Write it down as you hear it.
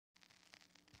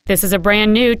This is a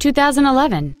brand new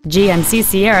 2011 GMC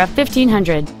Sierra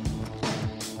 1500.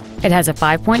 It has a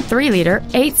 5.3-liter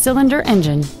 8-cylinder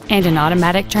engine and an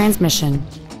automatic transmission.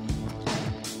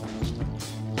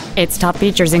 Its top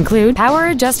features include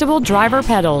power-adjustable driver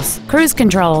pedals, cruise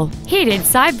control, heated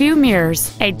side-view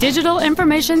mirrors, a digital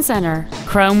information center,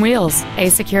 chrome wheels, a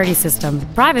security system,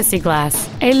 privacy glass,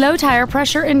 a low-tire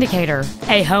pressure indicator,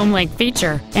 a home-link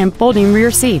feature, and folding rear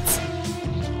seats.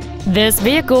 This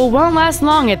vehicle won't last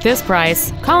long at this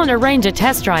price. Call and arrange a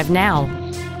test drive now.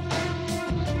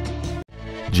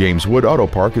 James Wood Auto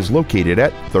Park is located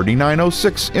at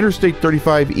 3906 Interstate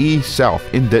 35E South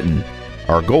in Denton.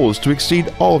 Our goal is to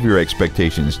exceed all of your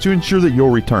expectations to ensure that you'll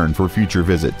return for future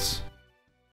visits.